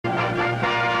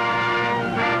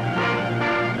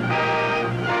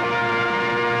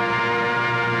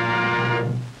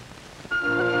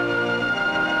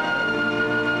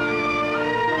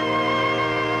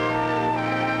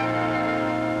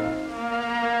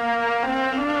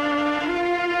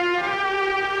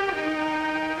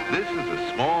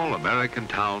American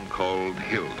town called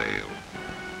Hilldale.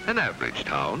 An average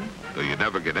town, though you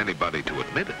never get anybody to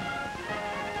admit it.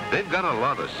 They've got a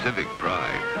lot of civic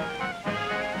pride.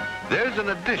 There's an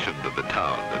addition to the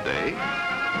town today.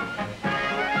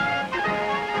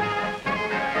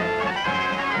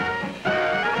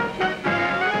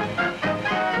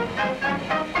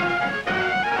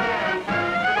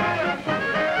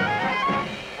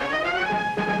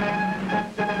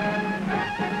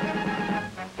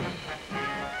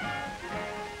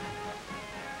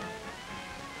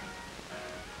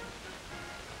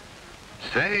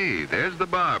 Say, there's the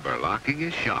barber locking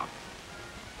his shop.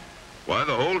 Why,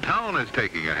 the whole town is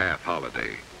taking a half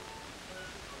holiday.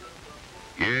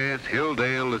 Yes,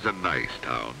 Hilldale is a nice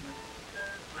town.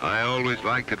 I always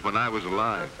liked it when I was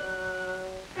alive.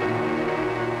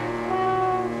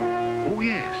 Oh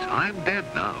yes, I'm dead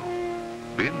now.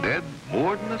 Been dead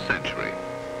more than a century.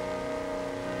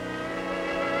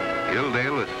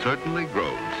 Hilldale has certainly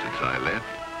grown since I left.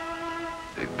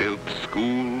 They built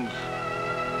schools,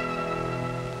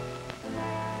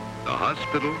 a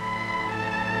hospital,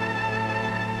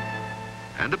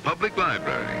 and a public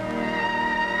library.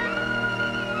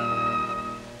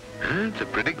 It's a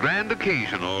pretty grand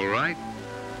occasion, all right.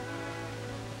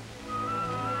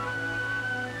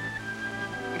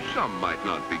 Some might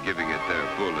not be giving it their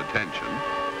full attention.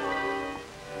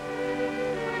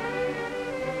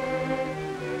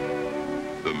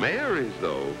 The mayor is,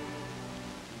 though.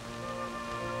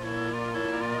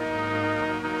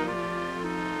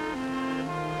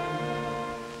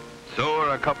 So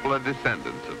are a couple of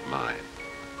descendants of mine.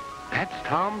 That's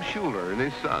Tom Schuler and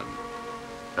his son.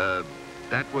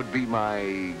 That would be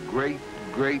my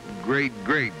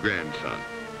great-great-great-great-grandson.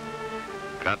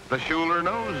 Got the Schuler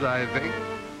nose, I think.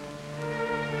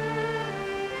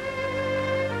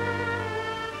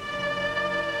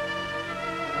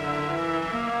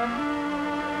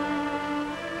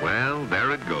 Well,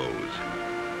 there it goes.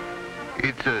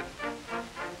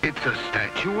 It's a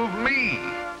statue of me,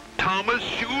 Thomas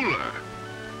Schuler.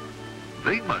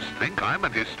 They must think I'm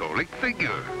an historic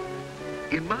figure.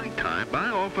 In my time, I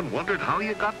often wondered how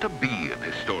you got to be an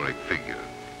historic figure.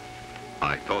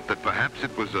 I thought that perhaps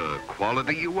it was a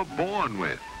quality you were born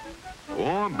with.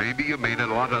 Or maybe you made a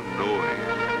lot of noise.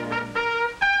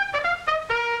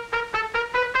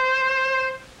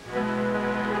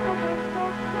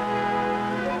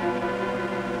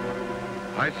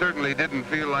 I certainly didn't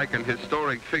feel like an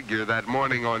historic figure that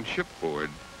morning on shipboard.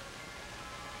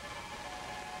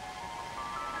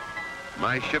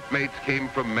 My shipmates came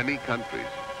from many countries.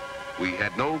 We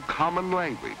had no common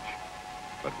language,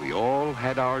 but we all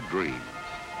had our dreams.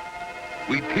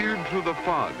 We peered through the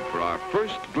fog for our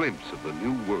first glimpse of the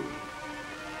new world.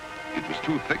 It was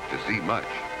too thick to see much.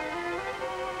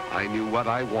 I knew what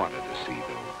I wanted to see,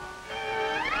 though.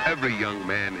 Every young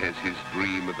man has his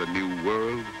dream of the new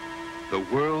world, the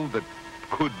world that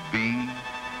could be.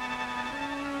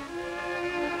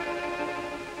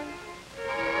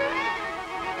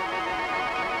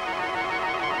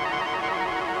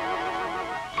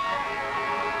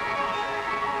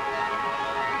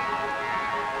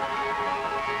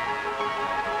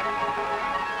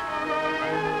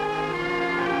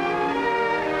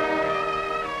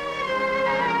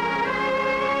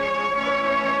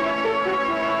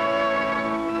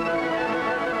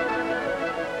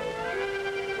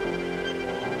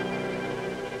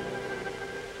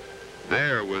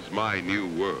 There was my new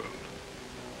world.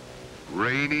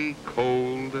 Rainy,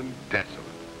 cold, and desolate.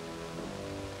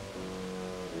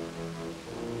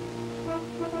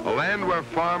 A land where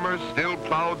farmers still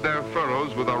plowed their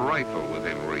furrows with a rifle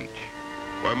within reach.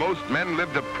 Where most men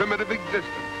lived a primitive existence.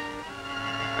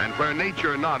 And where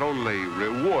nature not only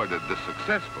rewarded the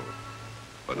successful,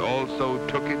 but also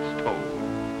took its toll.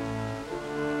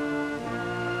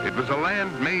 It was a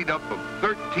land made up of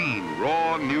 13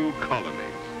 raw new colonies.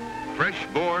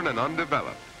 Fresh-born and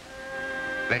undeveloped.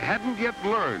 They hadn't yet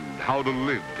learned how to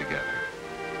live together.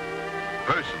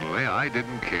 Personally, I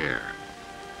didn't care.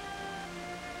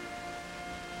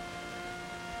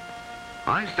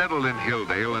 I settled in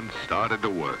Hilldale and started to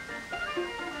work.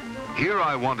 Here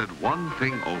I wanted one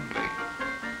thing only,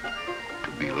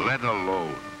 to be let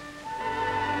alone.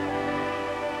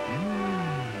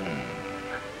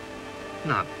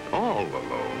 Not all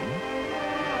alone.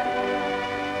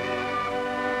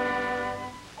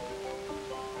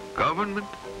 Government,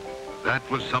 that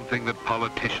was something that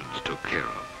politicians took care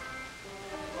of.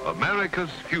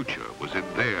 America's future was in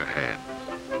their hands.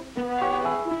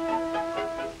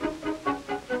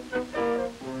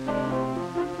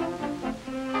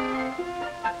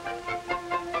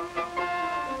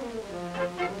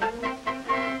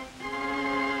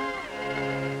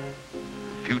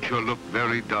 future looked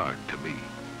very dark to me.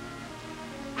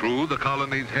 True, the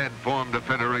colonies had formed a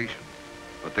federation,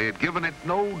 but they had given it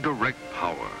no direct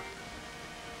power.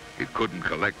 It couldn't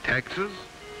collect taxes.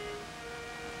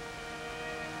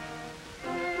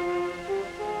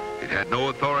 It had no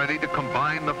authority to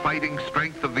combine the fighting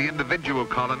strength of the individual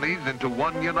colonies into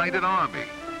one united army.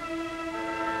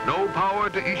 No power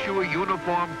to issue a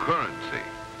uniform currency.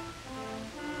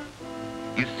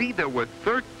 You see, there were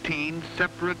 13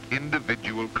 separate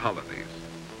individual colonies.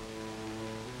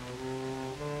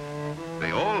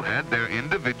 They all had their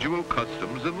individual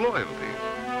customs and loyalties.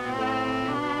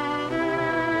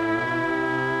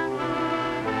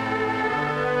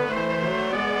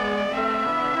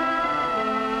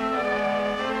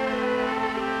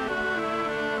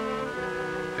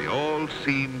 They all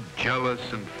seemed jealous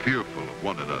and fearful of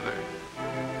one another.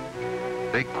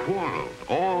 They quarreled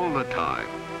all the time.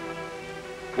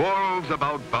 Quarrels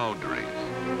about boundaries.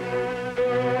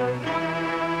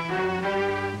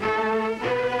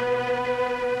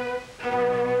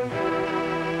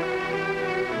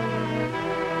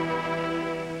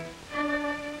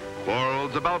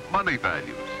 Quarrels about money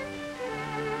values.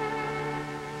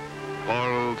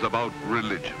 Quarrels about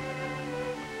religion.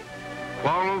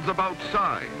 Quarrels about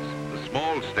size. The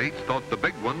small states thought the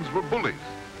big ones were bullies.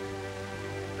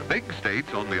 The big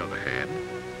states, on the other hand,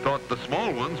 thought the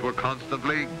small ones were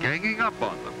constantly ganging up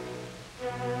on them.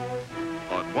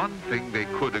 On one thing they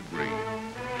could agree.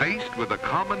 Faced with a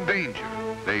common danger,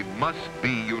 they must be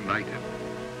united.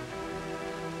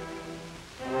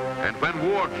 And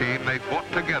when war came, they fought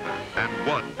together and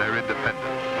won their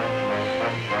independence.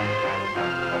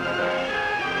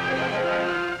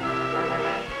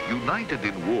 United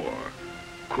in war,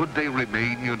 could they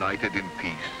remain united in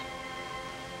peace?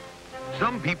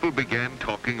 Some people began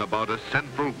talking about a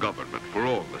central government for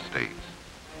all the states.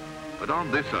 But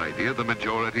on this idea, the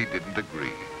majority didn't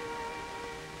agree.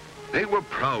 They were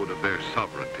proud of their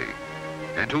sovereignty,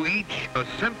 and to each, a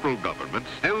central government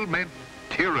still meant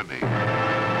tyranny.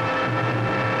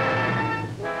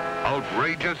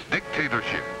 Outrageous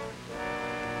dictatorship.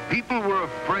 People were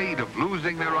afraid of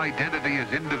losing their identity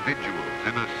as individuals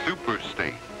in a super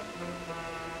state.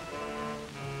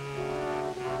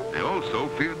 They also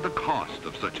feared the cost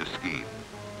of such a scheme.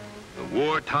 The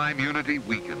wartime unity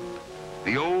weakened.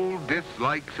 The old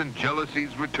dislikes and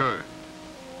jealousies returned.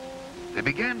 They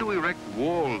began to erect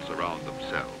walls around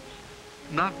themselves.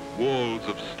 Not walls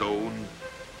of stone,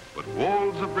 but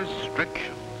walls of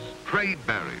restrictions, trade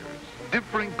barriers,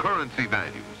 differing currency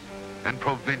values, and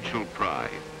provincial pride.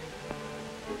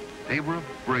 They were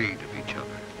afraid of each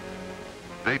other.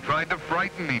 They tried to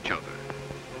frighten each other.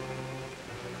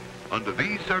 Under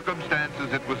these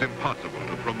circumstances, it was impossible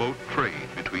to promote trade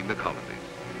between the colonies.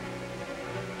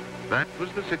 That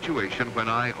was the situation when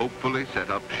I hopefully set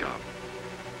up shop.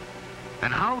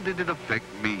 And how did it affect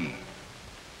me?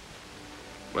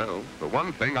 Well, for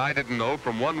one thing, I didn't know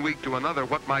from one week to another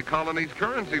what my colony's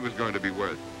currency was going to be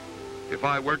worth. If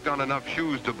I worked on enough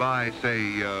shoes to buy,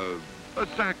 say, a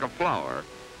sack of flour,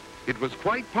 it was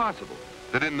quite possible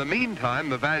that in the meantime,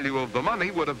 the value of the money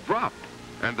would have dropped,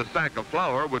 and the sack of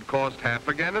flour would cost half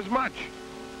again as much.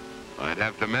 I'd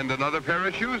have to mend another pair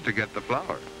of shoes to get the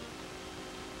flour.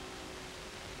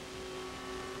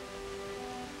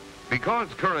 Because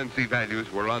currency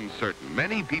values were uncertain,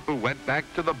 many people went back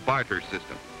to the barter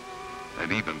system,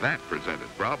 and even that presented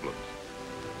problems.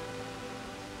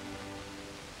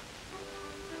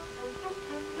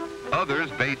 Others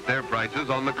based their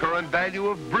prices on the current value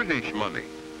of British money.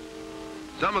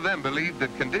 Some of them believed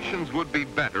that conditions would be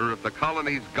better if the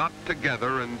colonies got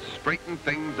together and straightened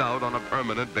things out on a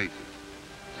permanent basis.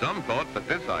 Some thought that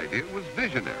this idea was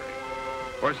visionary,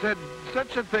 or said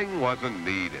such a thing wasn't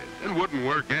needed and wouldn't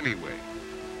work anyway,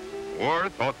 or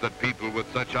thought that people with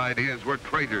such ideas were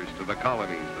traitors to the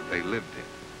colonies that they lived in.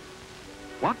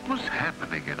 What was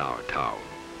happening in our town?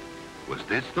 Was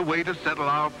this the way to settle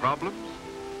our problems?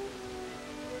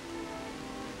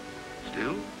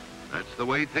 Still, that's the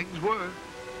way things were.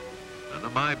 None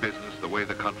of my business the way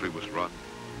the country was run.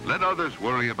 Let others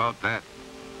worry about that.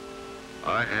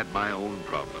 I had my own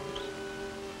problems.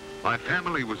 My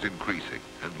family was increasing,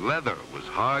 and leather was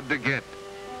hard to get.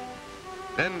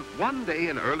 Then one day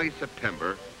in early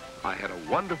September, I had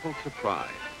a wonderful surprise.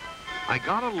 I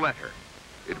got a letter.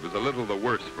 It was a little the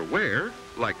worse for wear,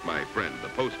 like my friend the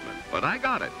postman, but I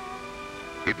got it.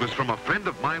 It was from a friend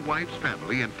of my wife's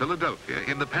family in Philadelphia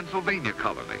in the Pennsylvania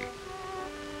colony.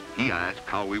 He asked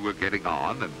how we were getting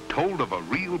on and told of a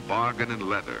real bargain in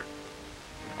leather.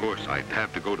 Of course, I'd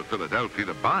have to go to Philadelphia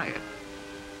to buy it.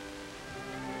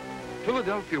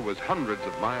 Philadelphia was hundreds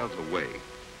of miles away,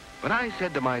 but I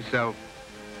said to myself,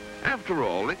 After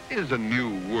all, it is a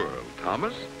new world,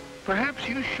 Thomas. Perhaps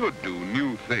you should do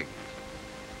new things.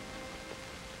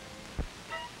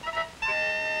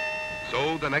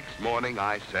 So the next morning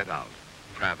I set out,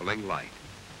 traveling light.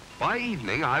 By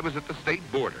evening, I was at the state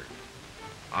border.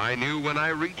 I knew when I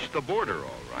reached the border,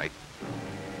 all right.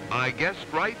 I guessed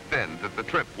right then that the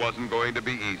trip wasn't going to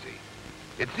be easy.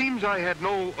 It seems I had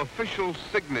no official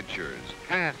signatures,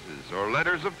 passes, or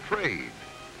letters of trade.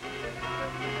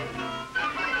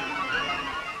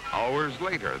 Hours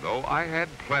later, though, I had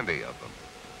plenty of them.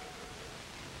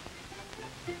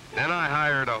 Then I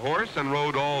hired a horse and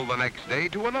rode all the next day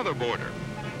to another border.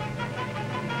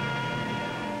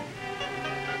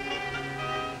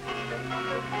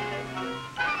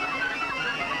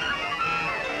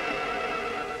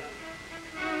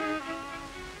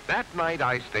 That night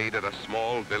I stayed at a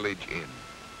small village inn.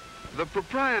 The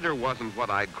proprietor wasn't what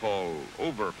I'd call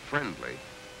over-friendly.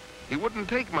 He wouldn't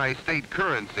take my state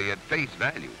currency at face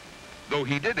value, though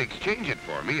he did exchange it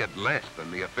for me at less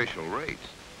than the official rates.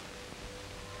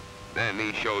 Then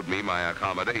he showed me my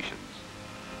accommodations.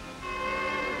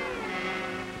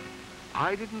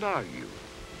 I didn't argue,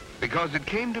 because it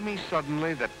came to me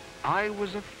suddenly that I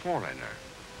was a foreigner.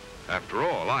 After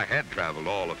all, I had traveled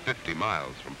all of 50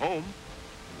 miles from home.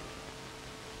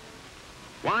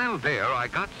 While there, I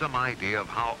got some idea of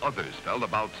how others felt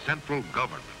about central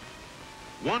government.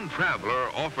 One traveler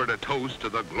offered a toast to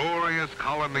the glorious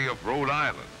colony of Rhode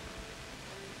Island.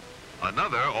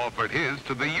 Another offered his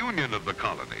to the Union of the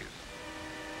Colonies.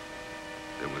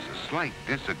 There was a slight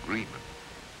disagreement.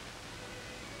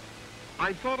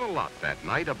 I thought a lot that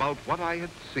night about what I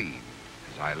had seen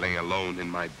as I lay alone in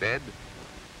my bed.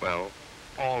 Well,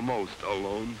 almost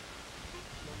alone.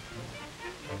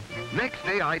 Next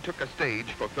day, I took a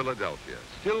stage for Philadelphia,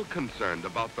 still concerned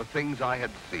about the things I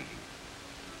had seen.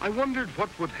 I wondered what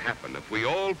would happen if we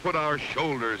all put our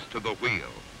shoulders to the wheel.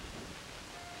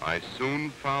 I soon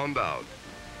found out.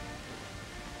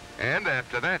 And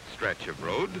after that stretch of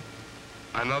road,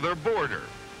 another border.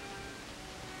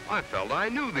 I felt I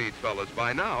knew these fellas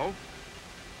by now,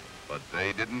 but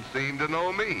they didn't seem to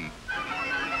know me.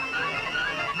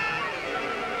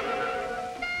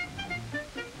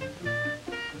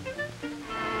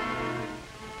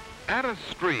 At a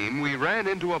stream, we ran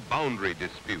into a boundary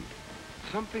dispute.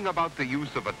 Something about the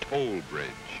use of a toll bridge.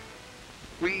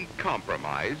 We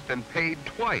compromised and paid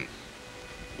twice.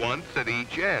 Once at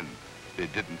each end.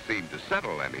 It didn't seem to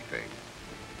settle anything.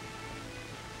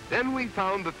 Then we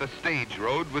found that the stage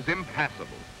road was impassable.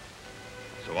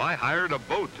 So I hired a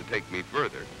boat to take me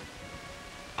further.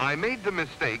 I made the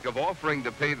mistake of offering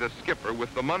to pay the skipper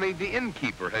with the money the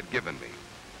innkeeper had given me.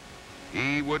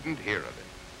 He wouldn't hear of it.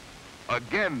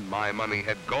 Again, my money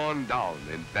had gone down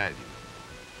in value.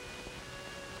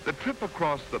 The trip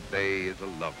across the bay is a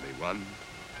lovely one.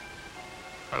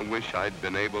 I wish I'd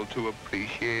been able to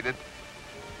appreciate it.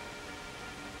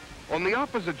 On the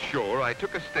opposite shore, I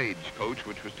took a stagecoach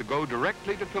which was to go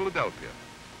directly to Philadelphia.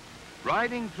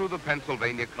 Riding through the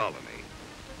Pennsylvania colony,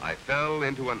 I fell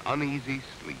into an uneasy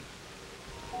sleep.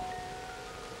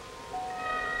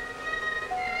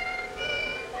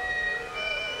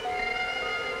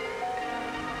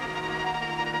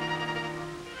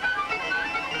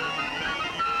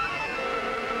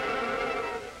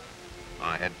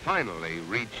 I had finally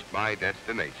reached my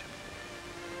destination.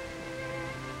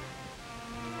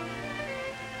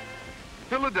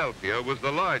 Philadelphia was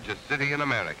the largest city in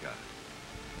America,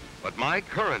 but my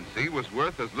currency was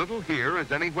worth as little here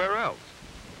as anywhere else.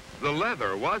 The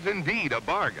leather was indeed a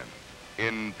bargain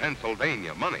in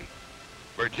Pennsylvania money.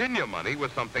 Virginia money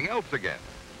was something else again,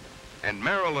 and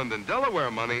Maryland and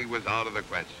Delaware money was out of the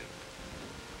question.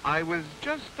 I was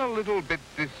just a little bit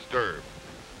disturbed.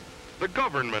 The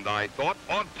government, I thought,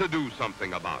 ought to do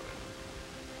something about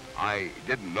it. I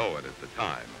didn't know it at the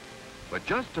time, but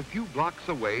just a few blocks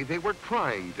away, they were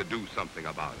trying to do something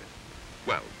about it.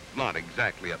 Well, not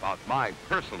exactly about my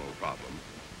personal problem,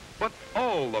 but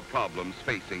all the problems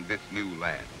facing this new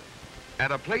land.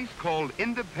 At a place called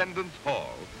Independence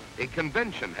Hall, a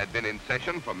convention had been in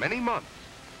session for many months,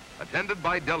 attended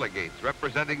by delegates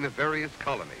representing the various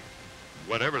colonies.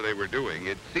 Whatever they were doing,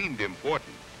 it seemed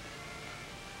important.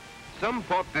 Some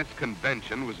thought this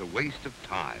convention was a waste of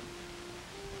time,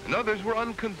 and others were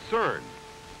unconcerned.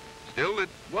 Still, it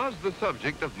was the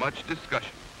subject of much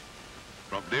discussion.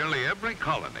 From nearly every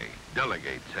colony,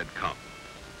 delegates had come.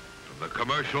 From the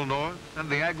commercial north and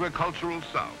the agricultural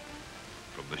south.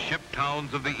 From the ship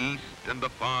towns of the east and the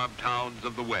farm towns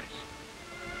of the west.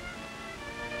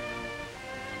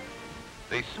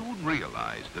 They soon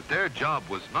realized that their job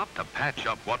was not to patch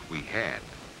up what we had,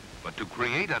 but to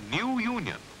create a new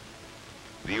union.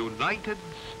 The United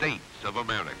States of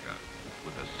America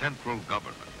with a central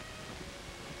government.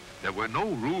 There were no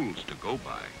rules to go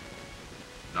by.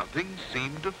 Nothing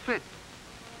seemed to fit.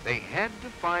 They had to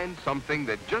find something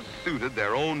that just suited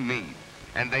their own needs,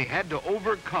 and they had to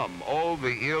overcome all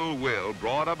the ill will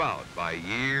brought about by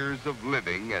years of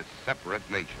living as separate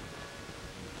nations.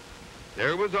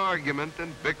 There was argument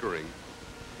and bickering.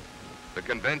 The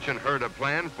convention heard a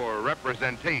plan for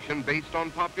representation based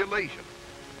on population.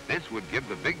 This would give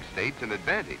the big states an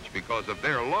advantage because of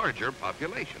their larger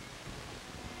population.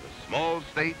 The small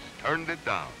states turned it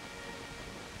down.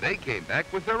 They came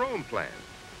back with their own plan.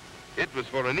 It was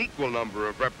for an equal number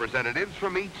of representatives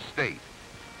from each state.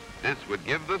 This would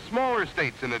give the smaller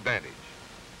states an advantage.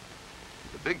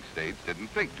 The big states didn't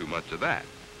think too much of that.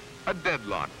 A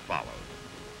deadlock followed.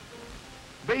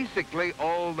 Basically,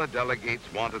 all the delegates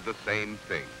wanted the same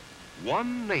thing.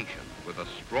 One nation with a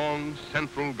strong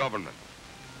central government.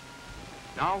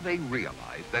 Now they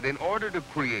realized that in order to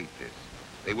create this,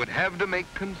 they would have to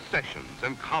make concessions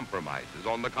and compromises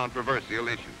on the controversial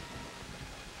issues.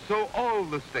 So all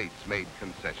the states made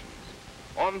concessions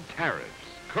on tariffs,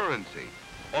 currency,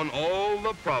 on all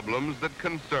the problems that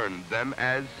concerned them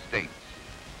as states.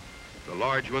 The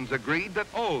large ones agreed that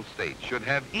all states should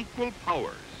have equal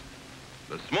powers.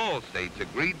 The small states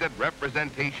agreed that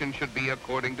representation should be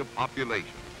according to population.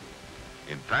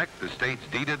 In fact, the states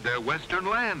deeded their western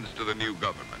lands to the new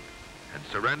government and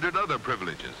surrendered other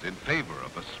privileges in favor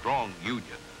of a strong union.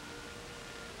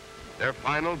 Their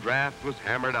final draft was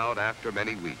hammered out after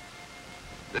many weeks.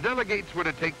 The delegates were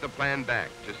to take the plan back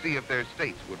to see if their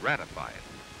states would ratify it.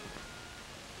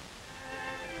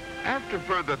 After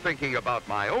further thinking about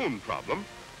my own problem,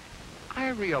 I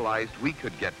realized we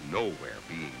could get nowhere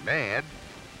being mad.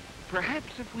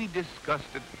 Perhaps if we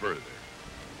discussed it further.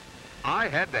 I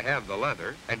had to have the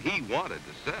leather, and he wanted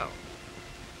to sell.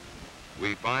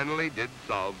 We finally did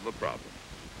solve the problem.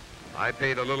 I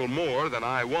paid a little more than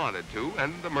I wanted to,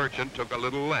 and the merchant took a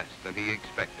little less than he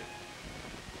expected.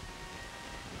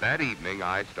 That evening,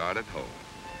 I started home.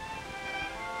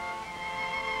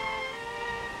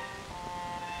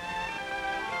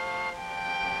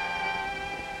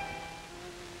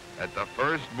 At the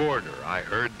first border, I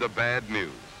heard the bad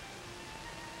news.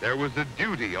 There was a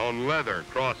duty on leather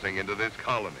crossing into this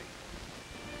colony.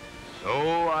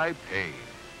 So I paid.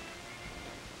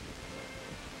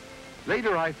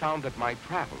 Later, I found that my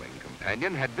traveling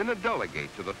companion had been a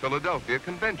delegate to the Philadelphia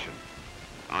Convention.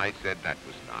 I said that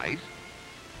was nice,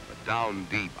 but down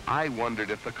deep, I wondered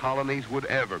if the colonies would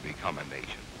ever become a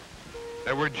nation.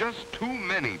 There were just too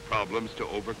many problems to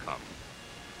overcome.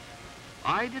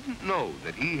 I didn't know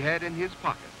that he had in his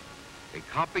pocket a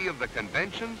copy of the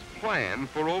convention's plan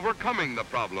for overcoming the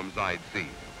problems I'd seen,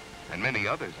 and many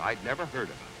others I'd never heard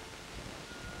about.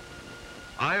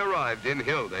 I arrived in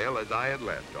Hilldale as I had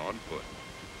left, on foot,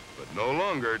 but no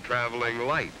longer traveling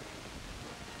light.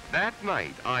 That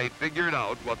night, I figured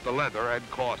out what the leather had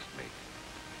cost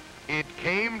me. It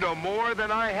came to more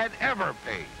than I had ever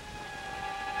paid.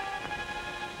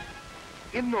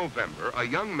 In November, a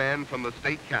young man from the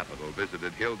state capital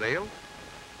visited Hilldale.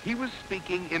 He was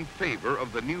speaking in favor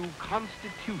of the new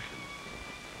Constitution.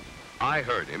 I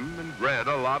heard him and read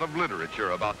a lot of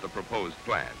literature about the proposed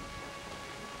plan.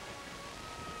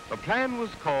 The plan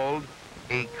was called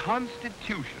a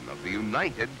Constitution of the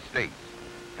United States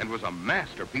and was a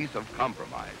masterpiece of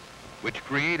compromise, which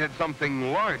created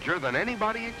something larger than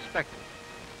anybody expected.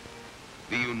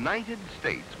 The United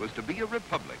States was to be a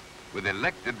republic with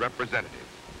elected representatives.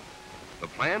 The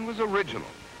plan was original,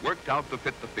 worked out to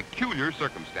fit the peculiar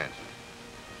circumstances.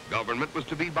 Government was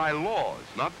to be by laws,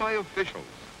 not by officials.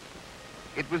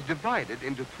 It was divided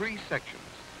into 3 sections.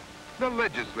 The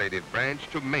legislative branch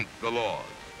to make the laws,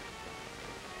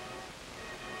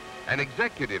 an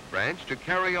executive branch to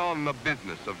carry on the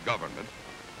business of government,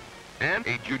 and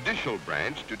a judicial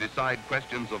branch to decide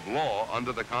questions of law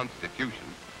under the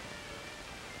Constitution.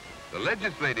 The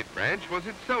legislative branch was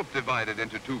itself divided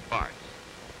into 2 parts.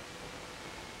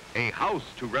 A House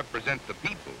to represent the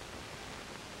people,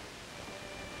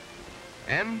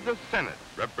 and the Senate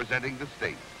representing the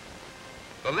states.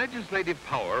 The legislative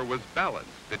power was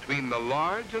balanced between the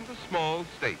large and the small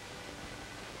states.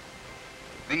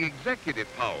 The executive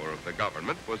power of the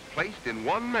government was placed in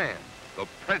one man, the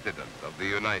President of the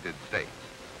United States.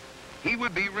 He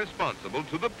would be responsible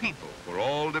to the people for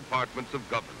all departments of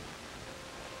government.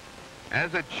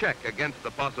 As a check against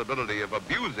the possibility of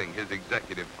abusing his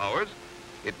executive powers,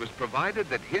 it was provided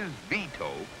that his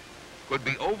veto could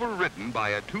be overridden by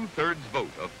a 2/3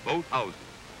 vote of both houses.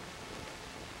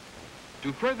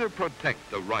 To further protect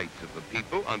the rights of the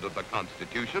people under the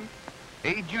Constitution,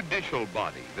 a judicial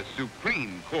body, the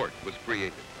Supreme Court, was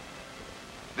created.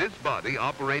 This body,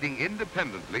 operating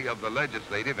independently of the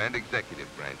legislative and executive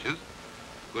branches,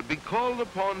 could be called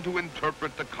upon to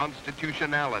interpret the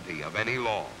constitutionality of any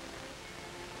law.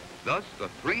 Thus, the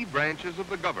three branches of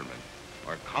the government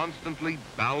are constantly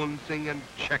balancing and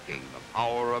checking the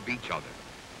power of each other.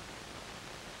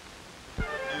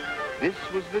 This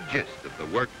was the gist of the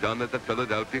work done at the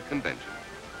Philadelphia Convention.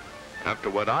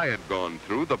 After what I had gone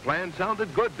through, the plan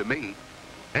sounded good to me,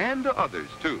 and to others,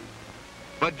 too.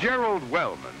 But Gerald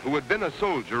Wellman, who had been a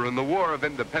soldier in the War of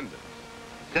Independence,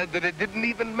 said that it didn't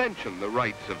even mention the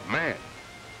rights of man.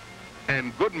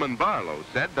 And Goodman Barlow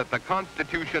said that the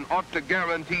Constitution ought to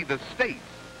guarantee the states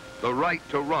the right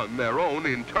to run their own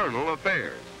internal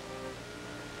affairs.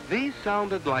 These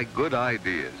sounded like good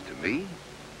ideas to me.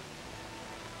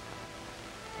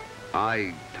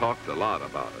 I talked a lot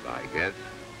about it, I guess.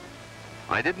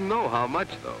 I didn't know how much,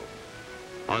 though,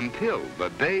 until the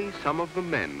day some of the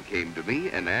men came to me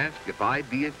and asked if I'd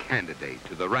be a candidate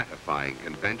to the ratifying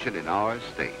convention in our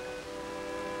state.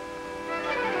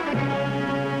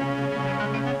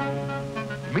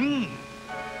 Me,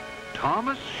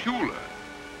 Thomas Schuler,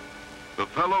 the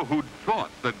fellow who'd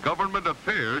thought that government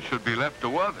affairs should be left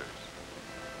to others.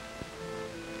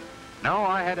 Now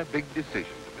I had a big decision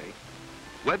to make,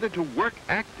 whether to work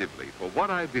actively for what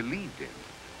I believed in,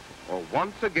 or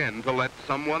once again to let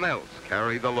someone else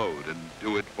carry the load and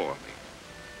do it for me.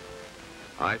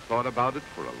 I thought about it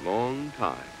for a long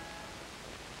time.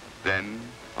 Then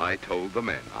I told the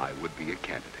men I would be a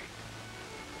candidate.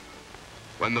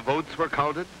 When the votes were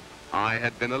counted, I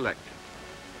had been elected.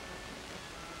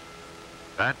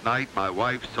 That night, my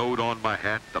wife sewed on my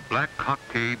hat the black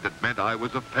cockade that meant I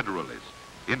was a Federalist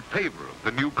in favor of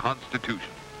the new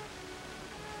Constitution.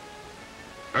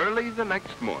 Early the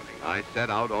next morning, I set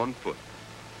out on foot,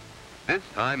 this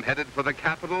time headed for the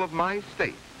capital of my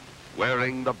state,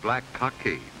 wearing the black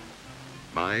cockade.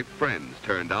 My friends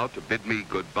turned out to bid me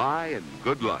goodbye and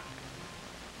good luck.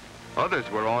 Others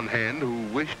were on hand who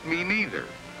wished me neither.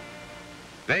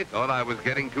 They thought I was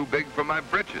getting too big for my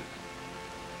britches.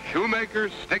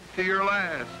 Shoemakers, stick to your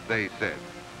last, they said.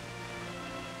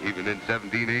 Even in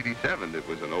 1787, it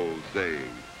was an old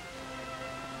saying.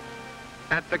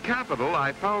 At the Capitol,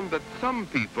 I found that some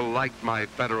people liked my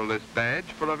Federalist badge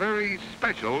for a very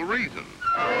special reason.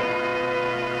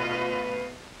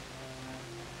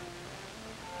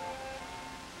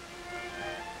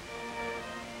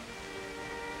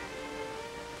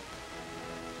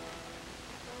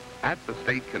 At the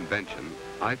state convention,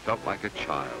 I felt like a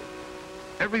child.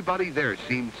 Everybody there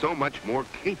seemed so much more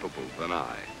capable than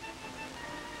I.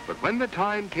 But when the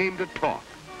time came to talk,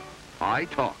 I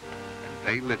talked and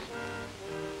they listened.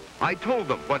 I told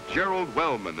them what Gerald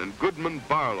Wellman and Goodman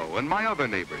Barlow and my other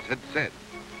neighbors had said.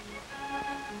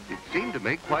 It seemed to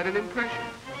make quite an impression.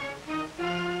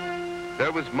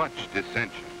 There was much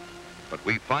dissension, but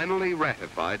we finally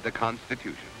ratified the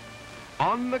Constitution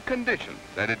on the condition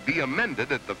that it be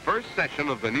amended at the first session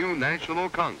of the new National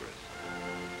Congress.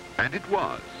 And it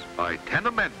was by 10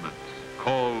 amendments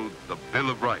called the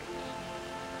Bill of Rights.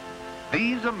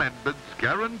 These amendments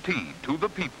guaranteed to the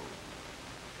people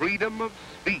freedom of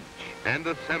speech and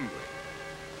assembly,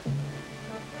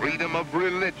 freedom of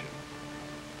religion,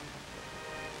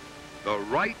 the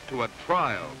right to a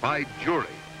trial by jury,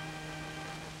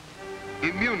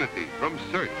 immunity from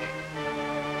search.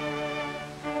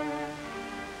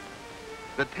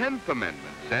 The 10th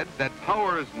Amendment said that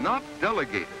powers not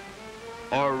delegated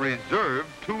are reserved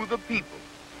to the people.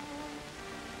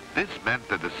 This meant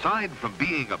that aside from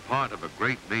being a part of a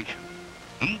great nation,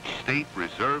 each state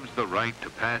reserves the right to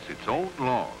pass its own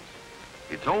laws,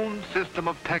 its own system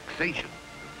of taxation,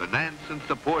 finance and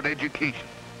support education,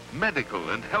 medical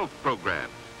and health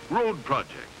programs, road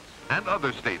projects, and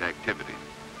other state activities,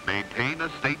 maintain a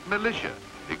state militia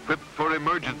equipped for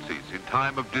emergencies in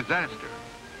time of disaster,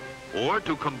 or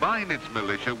to combine its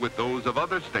militia with those of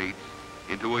other states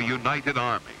into a united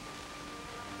army.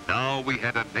 Now we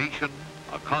had a nation,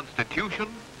 a constitution,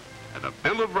 and a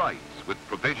Bill of Rights with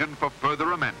provision for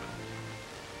further amendments.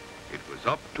 It was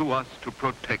up to us to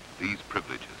protect these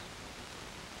privileges.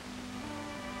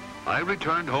 I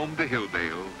returned home to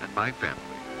Hilldale and my family.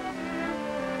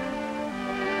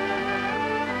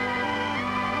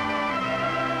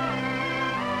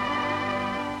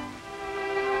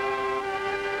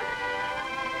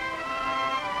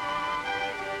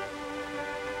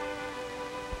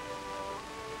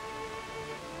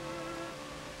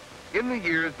 In the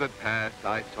years that passed,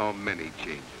 I saw many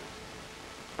changes.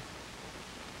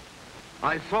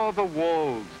 I saw the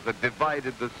walls that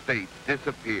divided the states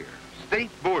disappear, state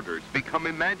borders become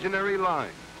imaginary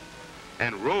lines,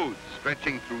 and roads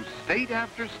stretching through state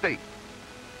after state,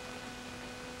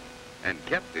 and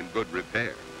kept in good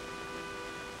repair.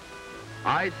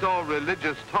 I saw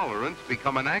religious tolerance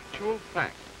become an actual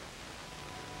fact.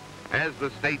 As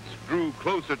the states drew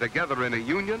closer together in a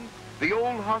union, the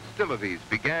old hostilities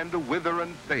began to wither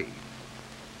and fade.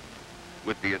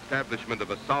 With the establishment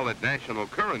of a solid national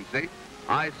currency,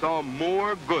 I saw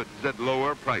more goods at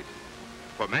lower prices.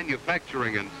 For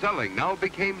manufacturing and selling now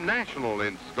became national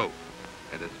in scope,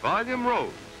 and as volume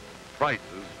rose,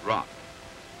 prices dropped.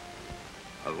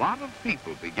 A lot of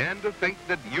people began to think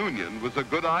that union was a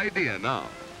good idea now,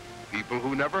 people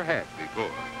who never had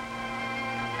before.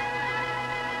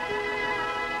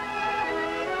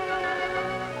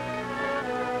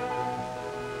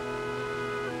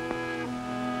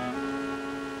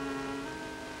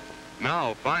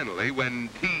 Now, finally, when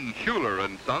T. Schuler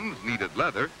and Sons needed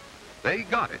leather, they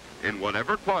got it in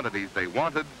whatever quantities they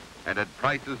wanted and at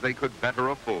prices they could better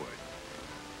afford.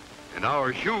 And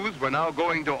our shoes were now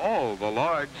going to all the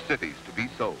large cities to be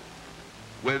sold,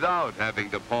 without having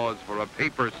to pause for a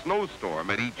paper snowstorm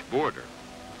at each border.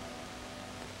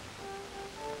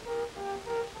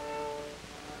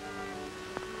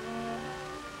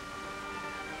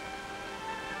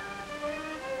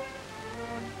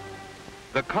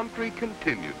 The country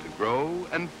continued to grow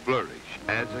and flourish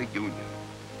as a union.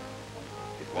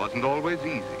 It wasn't always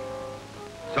easy.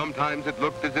 Sometimes it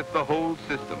looked as if the whole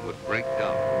system would break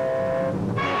down.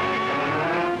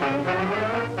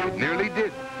 It nearly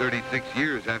did 36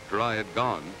 years after I had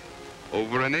gone,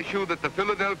 over an issue that the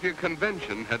Philadelphia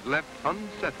Convention had left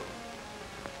unsettled.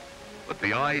 But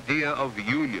the idea of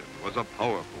union was a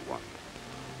powerful one.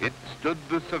 It stood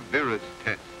the severest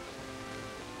test,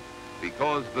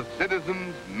 because the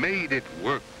citizens made it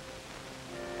work,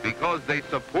 because they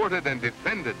supported and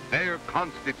defended their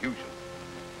Constitution.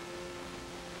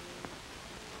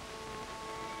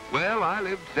 Well, I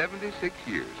lived 76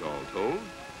 years, all told.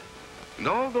 And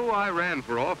although I ran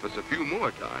for office a few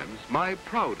more times, my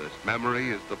proudest memory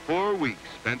is the 4 weeks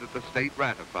spent at the state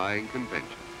ratifying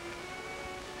convention.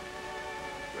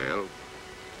 Well,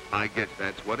 I guess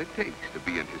that's what it takes to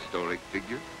be an historic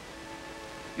figure.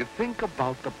 You think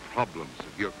about the problems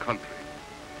of your country.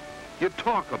 You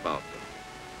talk about them.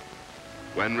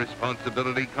 When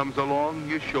responsibility comes along,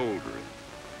 you shoulder it.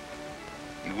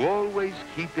 You always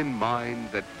keep in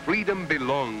mind that freedom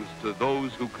belongs to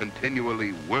those who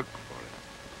continually work for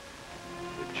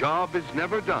it. The job is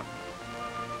never done,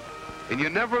 and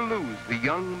you never lose the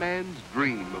young man's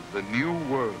dream of the new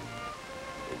world,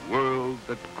 the world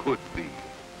that could be.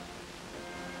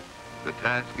 The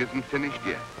task isn't finished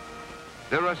yet.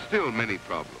 There are still many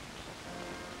problems.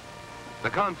 The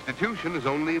Constitution is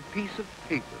only a piece of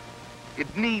paper.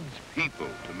 It needs people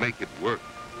to make it work.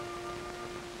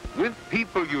 With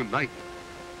people united,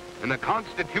 and a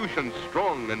Constitution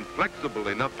strong and flexible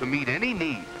enough to meet any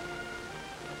need,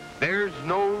 there's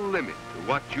no limit to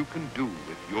what you can do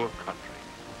with your country.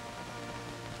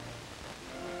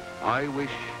 I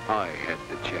wish I had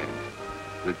the chance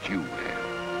that you had.